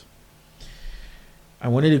passed, I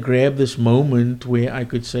wanted to grab this moment where I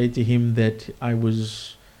could say to him that I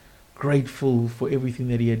was grateful for everything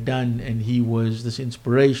that he had done, and he was this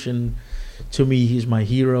inspiration to me. He's my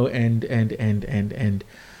hero, and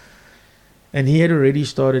he had already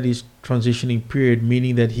started his transitioning period,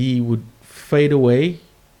 meaning that he would fade away.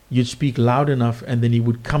 You'd speak loud enough, and then he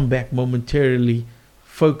would come back momentarily,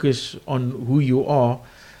 focus on who you are,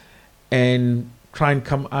 and try and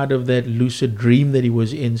come out of that lucid dream that he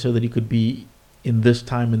was in, so that he could be in this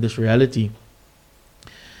time, in this reality.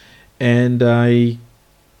 And I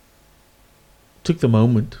took the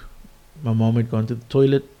moment. My mom had gone to the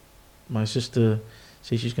toilet. My sister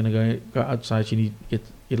said she's going to go outside. She needed to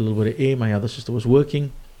get a little bit of air. My other sister was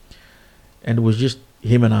working. And it was just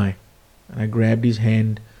him and I. And I grabbed his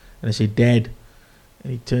hand and I said, "Dad."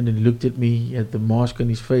 And he turned and looked at me. He had the mask on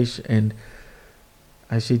his face. And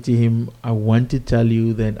I said to him, "I want to tell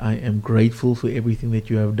you that I am grateful for everything that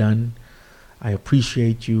you have done. I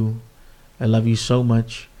appreciate you. I love you so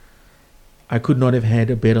much. I could not have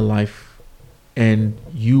had a better life. And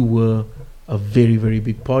you were a very, very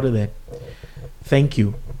big part of that. Thank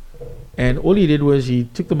you." And all he did was he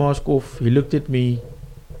took the mask off. He looked at me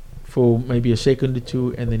for maybe a second or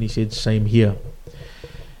two, and then he said, "Same here."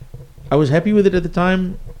 I was happy with it at the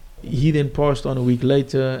time. He then passed on a week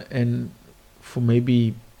later, and for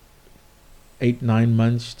maybe 8-9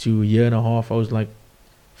 months to a year and a half, I was like,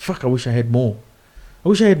 fuck, I wish I had more.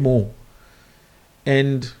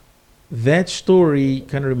 And that story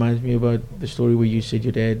kind of reminds me about the story where you said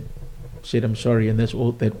your dad said, "I'm sorry," and that's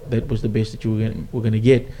all. That was the best that you were going to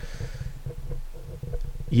get.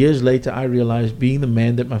 Years later, I realized, being the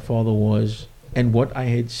man that my father was, and what I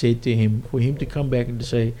had said to him, for him to come back and to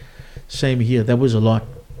say, "Same here," that was a lot.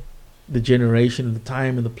 The generation, the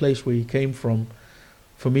time, and the place where he came from,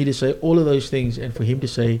 for me to say all of those things, and for him to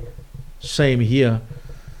say, "Same here,"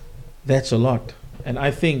 that's a lot. And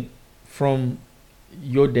I think from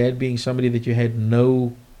your dad being somebody that you had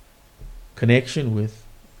no connection with,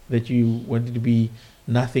 that you wanted to be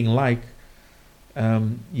nothing like,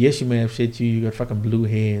 yes, he may have said to you, "You got fucking blue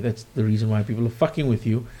hair, that's the reason why people are fucking with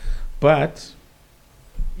you," but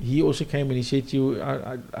he also came and he said to you,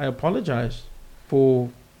 I apologize for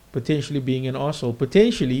potentially being an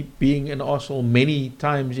arsehole many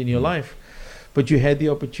times in your life, but you had the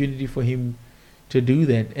opportunity for him to do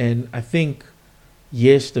that. And I think,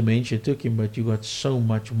 yes, dementia took him, but you got so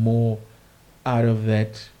much more out of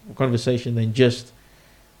that conversation than just,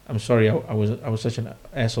 "I'm sorry, I was such an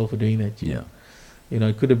asshole for doing that to you." Yeah.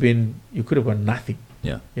 It could have been, you could have got nothing.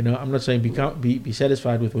 Yeah. I'm not saying be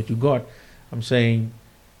satisfied with what you got. I'm saying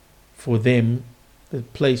for them, the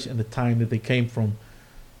place and the time that they came from,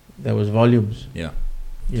 there was volumes. Yeah.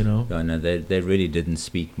 No, they really didn't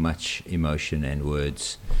speak much emotion and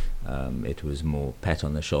words. It was more pat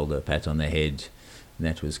on the shoulder, pat on the head. And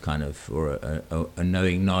that was kind of, or a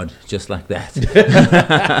knowing nod, just like that.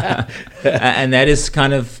 And that is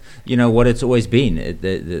kind of, what it's always been.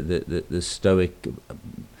 The stoic,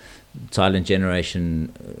 silent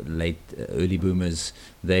generation, early boomers,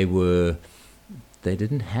 they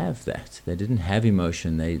didn't have that. They didn't have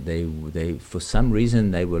emotion. They for some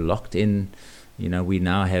reason, they were locked in. We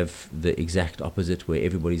now have the exact opposite, where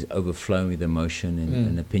everybody's overflowing with emotion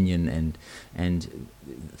and opinion, and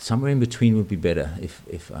somewhere in between would be better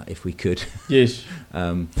if we could. Yes.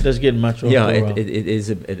 It does get much. Yeah, it is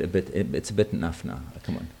a bit. It's a bit enough now.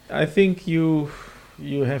 Come on. I think you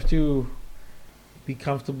have to be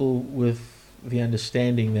comfortable with the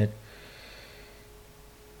understanding that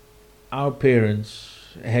our parents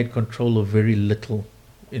had control of very little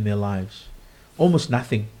in their lives, almost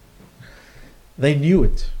nothing. They knew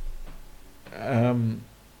it.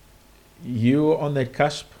 You're on that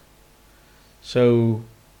cusp, so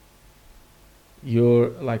you're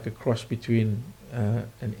like a cross between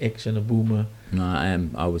an ex and a boomer. No, I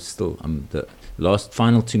am. I'm the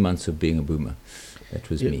final 2 months of being a boomer. That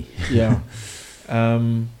was me. Yeah.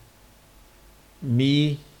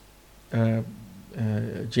 Me,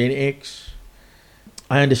 Gen X.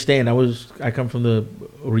 I understand. I come from the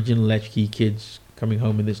original latchkey kids coming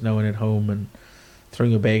home and there's no one at home, and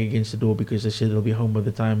throwing a bag against the door because they said they'll be home by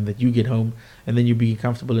the time that you get home, and then you be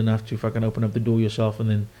comfortable enough to fucking open up the door yourself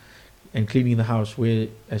and cleaning the house,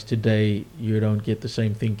 whereas today you don't get the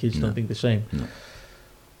same thing. Kids don't think the same. No.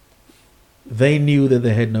 They knew that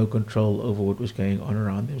they had no control over what was going on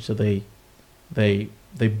around them, so they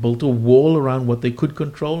built a wall around what they could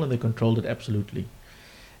control, and they controlled it absolutely.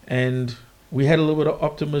 And we had a little bit of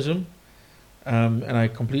optimism, and I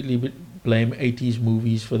completely blame 80s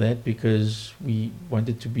movies for that, because we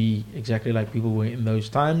wanted to be exactly like people were in those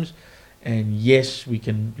times. And yes, we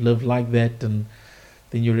can live like that, and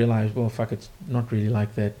then you realize, well, fuck, it's not really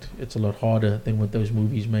like that. It's a lot harder than what those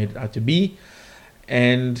movies made it out to be.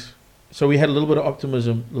 And so we had a little bit of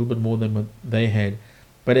optimism, a little bit more than what they had.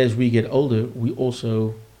 But as we get older, we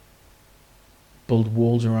also build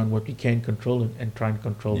walls around what we can control and try and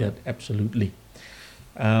control that absolutely.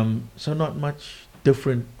 So not much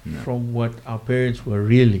different from what our parents were,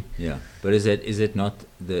 really. Yeah, but is it not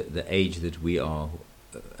the age that we are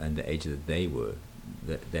and the age that they were,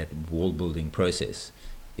 that wall building process,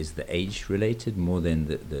 is the age related more than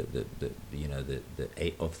the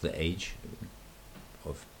age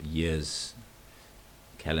of years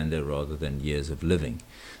calendar rather than years of living?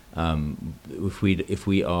 If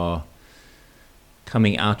we are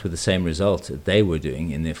coming out with the same result that they were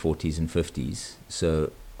doing in their 40s and 50s,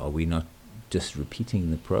 so are we not just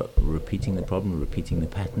repeating the problem, repeating the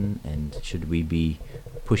pattern, and should we be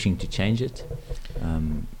pushing to change it?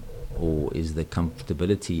 Or is the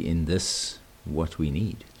comfortability in this what we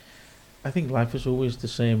need? I think life is always the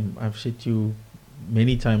same. I've said to you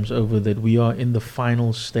many times over that we are in the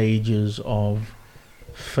final stages of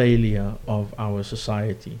failure of our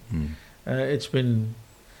society. It's been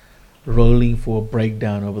rolling for a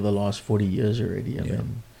breakdown over the last 40 years already. I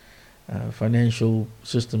mean, financial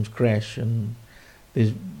systems crash, and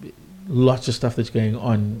there's lots of stuff that's going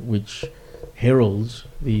on which heralds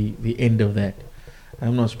the end of that.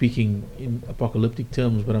 I'm not speaking in apocalyptic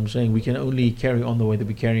terms, but I'm saying we can only carry on the way that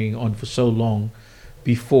we're carrying on for so long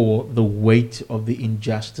before the weight of the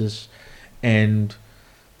injustice and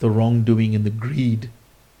the wrongdoing and the greed,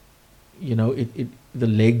 the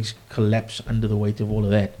legs collapse under the weight of all of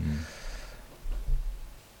that.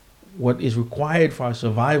 What is required for our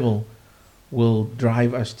survival will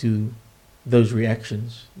drive us to those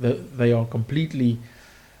reactions. They are completely,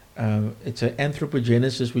 it's an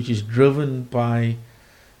anthropogenesis which is driven by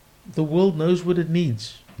the world knows what it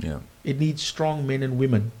needs. It needs strong men and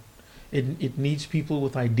women. It needs people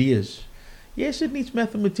with ideas. Yes, it needs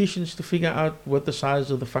mathematicians to figure out what the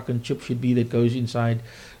size of the fucking chip should be that goes inside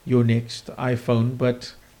your next iPhone,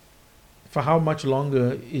 but for how much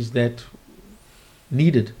longer is that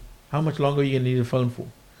needed? How much longer are you going to need a phone for?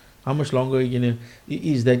 How much longer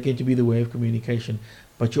is that going to be the way of communication?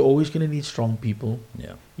 But you're always going to need strong people.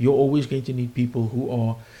 You're always going to need people who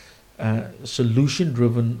are solution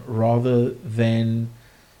driven rather than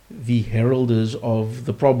the heralders of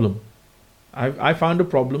the problem. I found a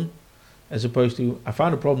problem, as opposed to I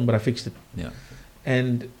found a problem but I fixed it.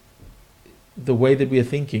 And the way that we are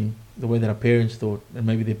thinking, the way that our parents thought, and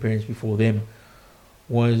maybe their parents before them,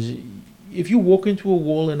 was if you walk into a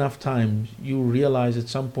wall enough times, you realize at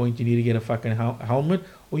some point you need to get a fucking helmet,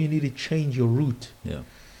 or you need to change your route.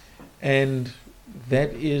 And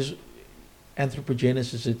that is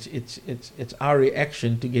anthropogenesis. It's our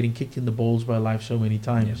reaction to getting kicked in the balls by life so many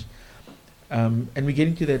times. And we're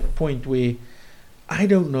getting to that point where I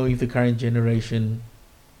don't know if the current generation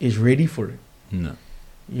is ready for it.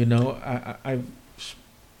 I've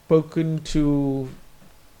spoken to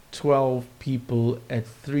 12 people at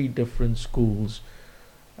 3 different schools,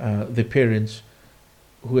 the parents,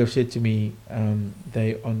 who have said to me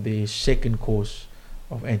they on their 2nd course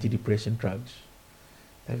of antidepressant drugs.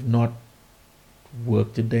 They've not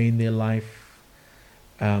worked a day in their life.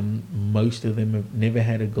 Most of them have never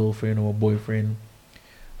had a girlfriend or a boyfriend.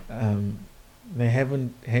 They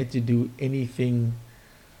haven't had to do anything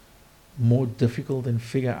more difficult than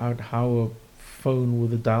figure out how a phone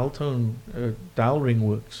with a dial ring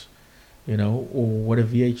works, or what a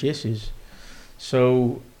VHS is.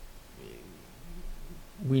 So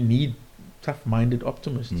we need tough-minded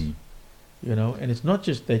optimists, and it's not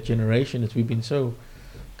just that generation. We've been so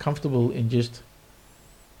comfortable in just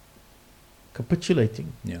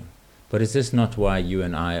capitulating. But is this not why you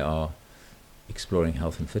and I are exploring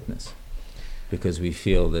health and fitness? Because we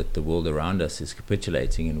feel that the world around us is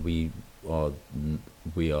capitulating, and we are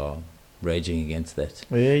raging against that.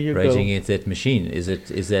 Raging against that machine. Is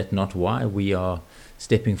that not why we are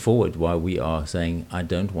stepping forward? Why we are saying, I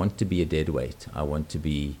don't want to be a dead weight. I want to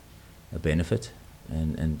be a benefit,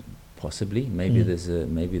 and possibly maybe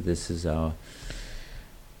this is our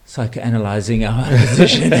psychoanalyzing our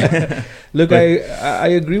position. Look, I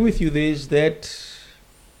agree with you. There's that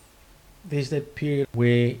period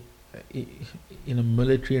where in a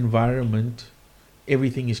military environment,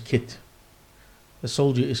 everything is kit. The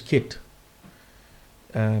soldier is kit.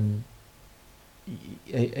 A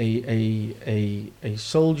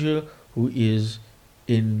soldier who is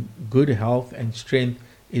in good health and strength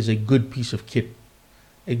is a good piece of kit.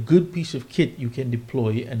 A good piece of kit you can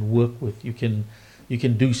deploy and work with. You can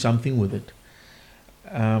do something with it.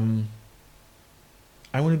 I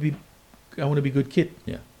want to be good kit.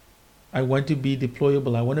 Yeah. I want to be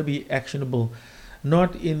deployable. I want to be actionable,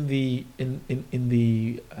 not in the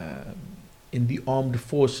armed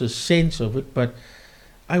forces sense of it, but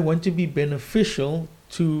I want to be beneficial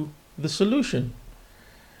to the solution.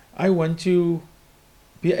 I want to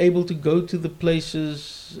be able to go to the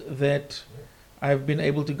places that I've been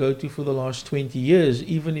able to go to for the last 20 years,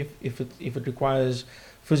 even if it requires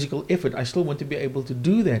physical effort. I still want to be able to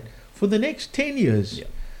do that for the next 10 years,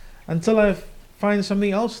 until I find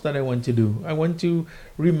something else that I want to do. I want to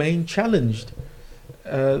remain challenged.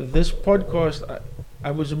 This podcast,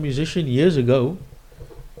 I was a musician years ago,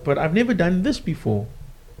 but I've never done this before.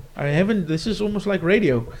 This is almost like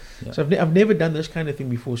radio. Yeah. So I've never done this kind of thing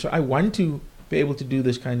before. So I want to be able to do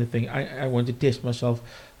this kind of thing. I want to test myself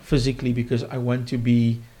physically because I want to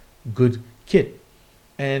be good kid.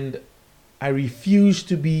 And I refuse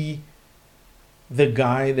to be the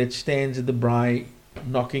guy that stands at the braai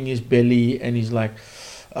knocking his belly and he's like,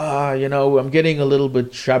 I'm getting a little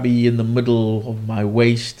bit chubby in the middle of my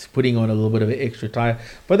waist, putting on a little bit of an extra tire.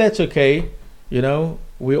 But that's okay.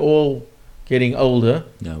 We're all getting older.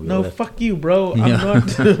 No, fuck you, bro. Yeah.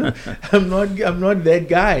 I'm not that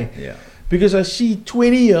guy. Yeah. Because I see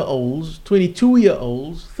 20-year-olds,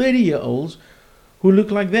 22-year-olds, 30-year-olds who look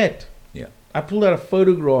like that. Yeah. I pulled out a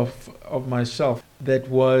photograph of myself that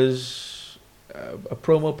was a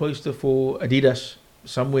promo poster for Adidas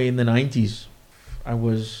somewhere in the 90s. I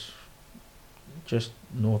was just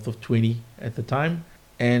north of 20 at the time.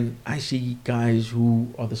 And I see guys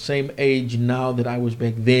who are the same age now that I was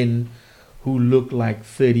back then who look like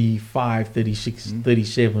 35, 36,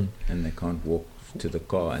 37. And they can't walk to the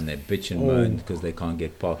car and they bitch and moan because they can't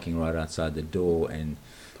get parking right outside the door and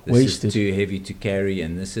this wasted. Is too heavy to carry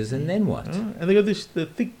and this is, and then what? And they got the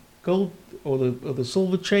thick gold or the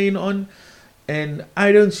silver chain on, and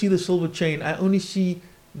I don't see the silver chain. I only see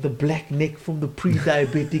the black neck from the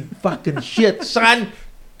pre-diabetic fucking shit, son.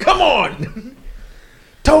 Come on.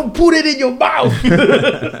 Don't put it in your mouth.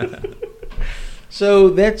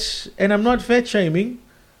 So and I'm not fat shaming,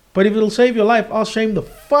 but if it'll save your life, I'll shame the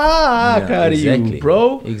fuck out of you,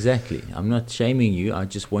 bro. Exactly. I'm not shaming you. I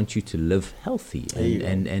just want you to live healthy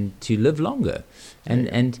and to live longer.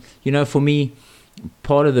 And for me,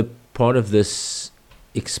 part of this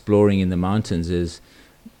exploring in the mountains is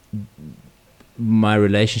my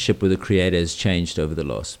relationship with the Creator has changed over the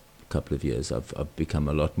last couple of years. I've become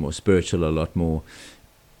a lot more spiritual, a lot more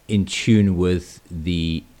in tune with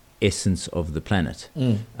the essence of the planet,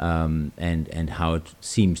 and how it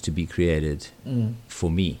seems to be created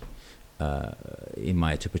for me, in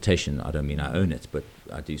my interpretation. I don't mean I own it, but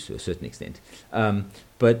I do to a certain extent.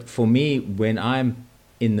 But for me, when I'm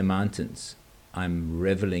in the mountains, I'm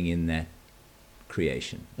reveling in that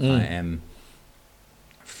creation. I am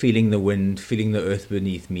feeling the wind, feeling the earth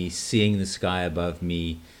beneath me, seeing the sky above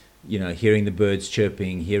me, hearing the birds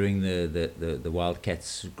chirping, hearing the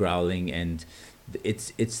wildcats growling, and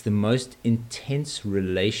it's the most intense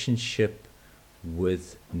relationship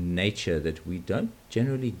with nature that we don't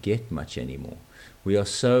generally get much anymore. We are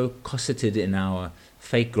so cosseted in our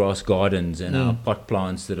fake grass gardens and our pot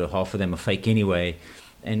plants that half of them are fake anyway,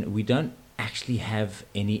 and we don't actually have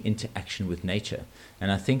any interaction with nature.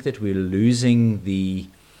 And I think that we're losing the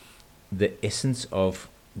essence of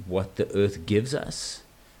what the earth gives us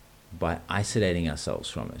by isolating ourselves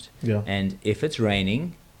from it. Yeah. And if it's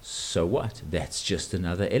raining, so what? That's just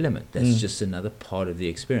another element. That's just another part of the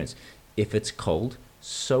experience. If it's cold,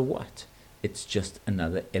 so what? It's just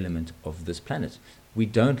another element of this planet. We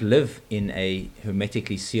don't live in a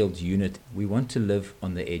hermetically sealed unit. We want to live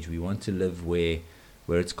on the edge. We want to live where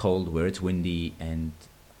it's cold, where it's windy, and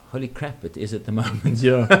holy crap, it is at the moment.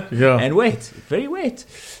 Yeah. And wet, very wet.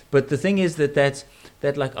 But the thing is that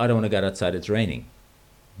like, I don't want to go outside, it's raining.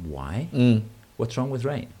 Why? What's wrong with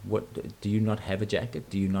rain? What do you not have a jacket?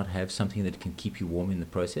 Do you not have something that can keep you warm in the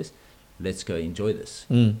process? Let's go enjoy this.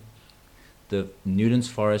 The Newlands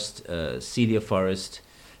Forest, Celia Forest,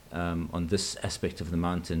 on this aspect of the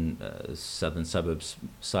mountain, southern suburbs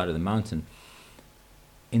side of the mountain,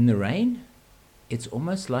 in the rain, it's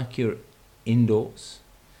almost like you're indoors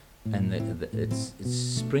and it's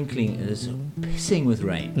sprinkling, it's pissing with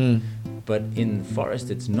rain. Mm. But in the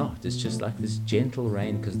forest, it's not. It's just like this gentle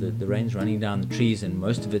rain, because the rain's running down the trees, and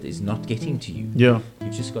most of it is not getting to you. Yeah.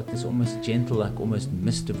 You've just got this almost gentle, like almost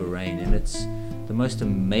mist of a rain, and it's the most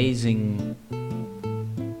amazing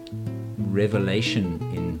revelation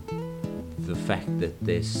in the fact that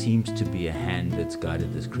there seems to be a hand that's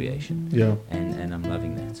guided this creation. Yeah. And I'm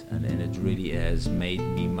loving that. And it really has made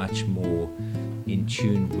me much more in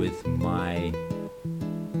tune with my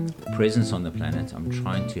presence on the planet. I'm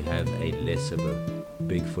trying to have a less of a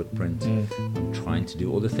big footprint. I'm trying to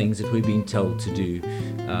do all the things that we've been told to do.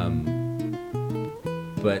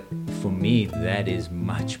 But for me, that is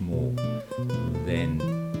much more than,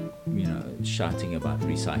 shouting about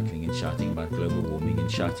recycling and shouting about global warming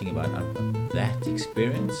and shouting about that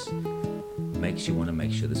experience makes you want to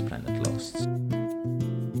make sure this planet lasts.